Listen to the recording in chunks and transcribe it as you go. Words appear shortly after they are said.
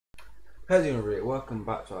How's it going, welcome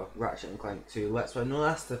back to our Ratchet and Clank 2 Let's Play. In the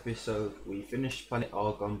last episode, we finished Planet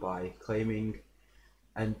All Gone By, claiming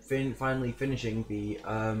and finally finishing the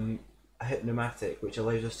hypnomatic, which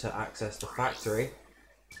allows us to access the factory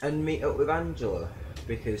and meet up with Angela,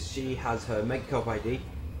 because she has her Megacorp ID,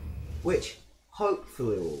 which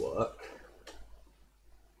hopefully will work.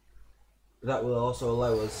 That will also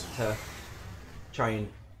allow us to try and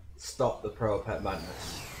stop the Pro-Pet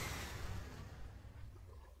madness.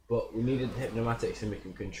 But we needed the hypnomatics so we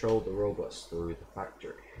can control the robots through the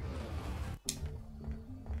factory.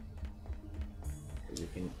 We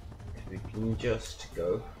can just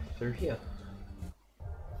go through here.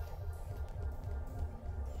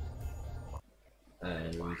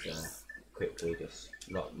 And quickly just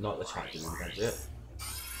not the chat doing gadget.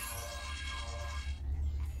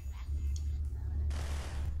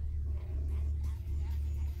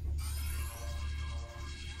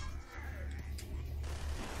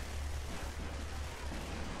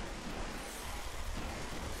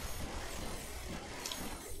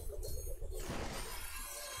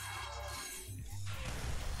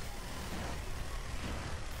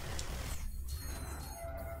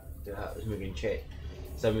 That was moving check.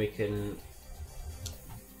 So we can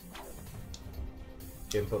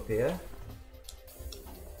jump up here.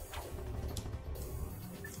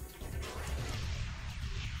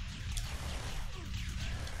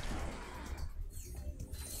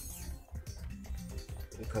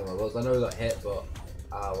 Okay, well, I know we got hit, but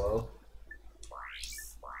well.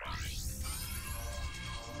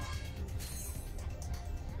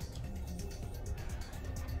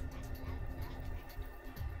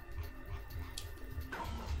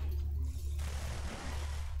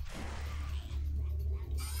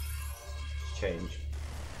 Change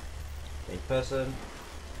person,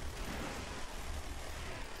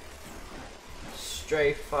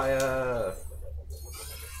 strafe fire.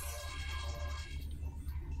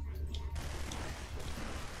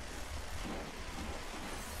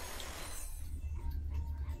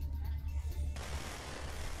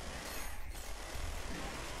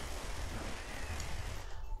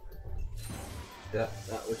 That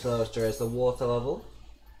which allows us to raise the water level,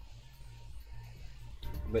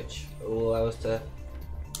 which will allow us to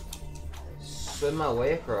swim our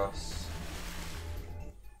way across.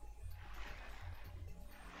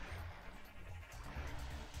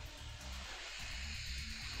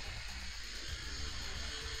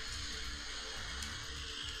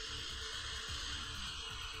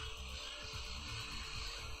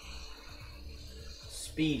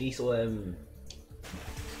 Speedy swim.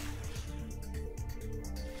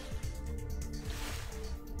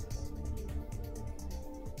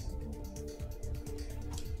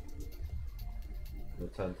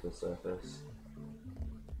 Return to the surface.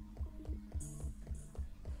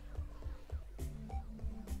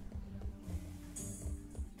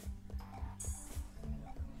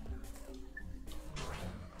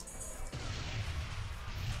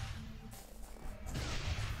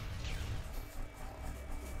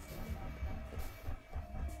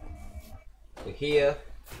 We're here.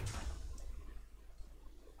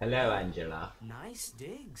 Hello, Angela. Nice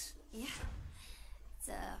digs. Yeah, it's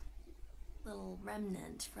a little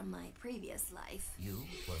remnant from my previous life. You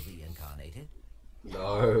were reincarnated?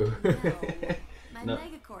 No. My No.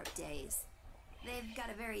 Megacorp days. They've got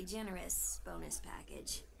a very generous bonus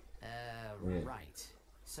package. Yeah. Right.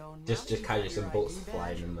 So now Just that you kind got of some your bolts ID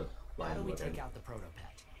flying badge, in the how line do we with take him. out the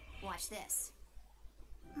protopet? Watch this.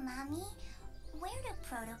 Mommy, where do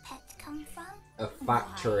protopets come from? A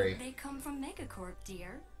factory. Why, they come from Megacorp,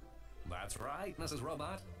 dear. That's right, Mrs.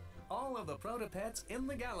 Robot. All of the protopets in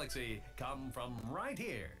the galaxy come from right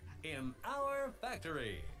here, in our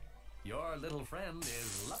factory. Your little friend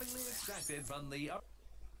is lovingly extracted from the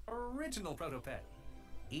original protopet.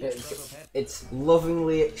 Each protopet... It's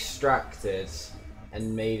lovingly extracted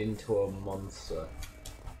and made into a monster.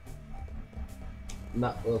 And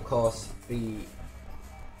that will of course be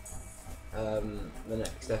the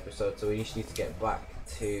next episode, so we just need to get back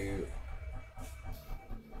to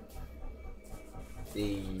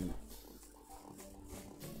the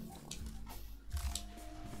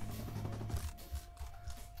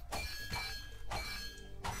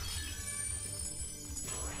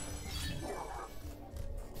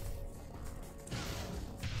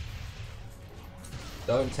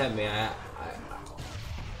don't tempt me,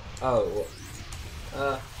 oh,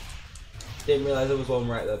 didn't realise there was one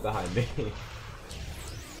right there behind me.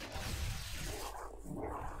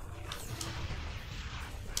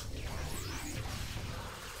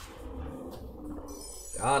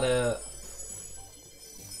 Got it.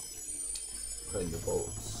 Clean the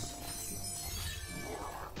bolts.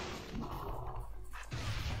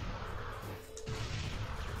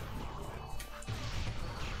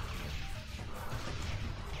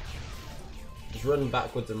 just run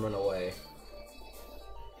backwards and run away.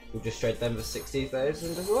 We'll just trade them for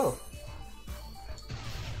 60,000 as well.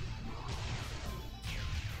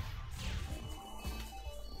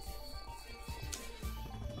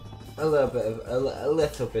 A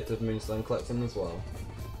little bit of Moonstone collecting as well.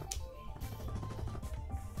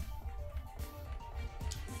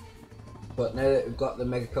 But now that we've got the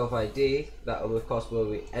Megacorp ID, that will of course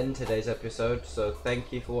will end today's episode. So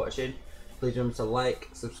thank you for watching. Please remember to like,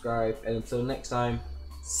 subscribe, and until next time,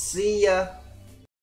 see ya!